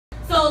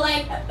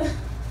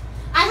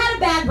I had a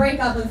bad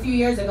breakup a few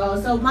years ago,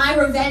 so my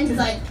revenge is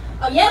like,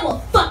 oh yeah, well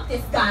fuck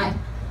this guy.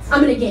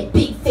 I'm gonna get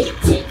big fake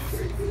tits.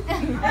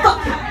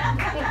 Fuck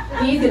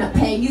him. He's gonna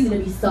pay, he's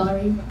gonna be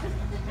sorry.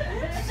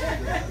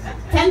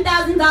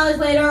 $10,000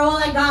 later, all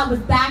I got was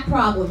back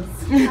problems.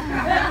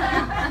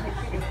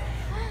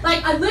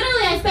 Like,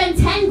 I spent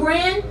 10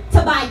 grand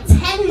to buy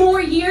 10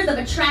 more years of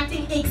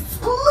attracting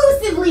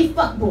exclusively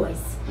fuckboys.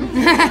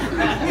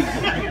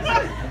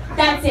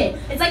 That's it.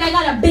 It's like I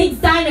got a big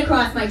sign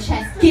across my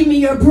chest. Give me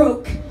your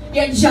broke,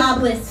 your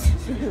jobless,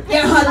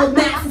 your huddled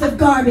masses of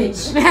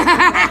garbage.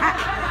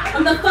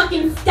 I'm the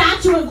fucking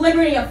Statue of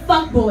Liberty of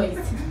fuckboys.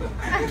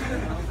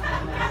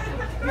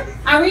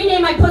 I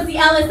renamed my pussy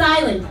Ellis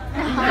Island.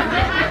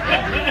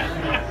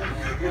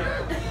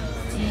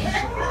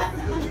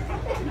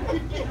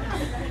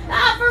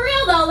 For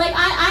real though, like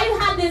I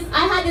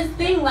had this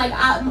thing like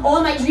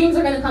all my dreams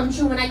are gonna come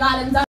true when I got them done.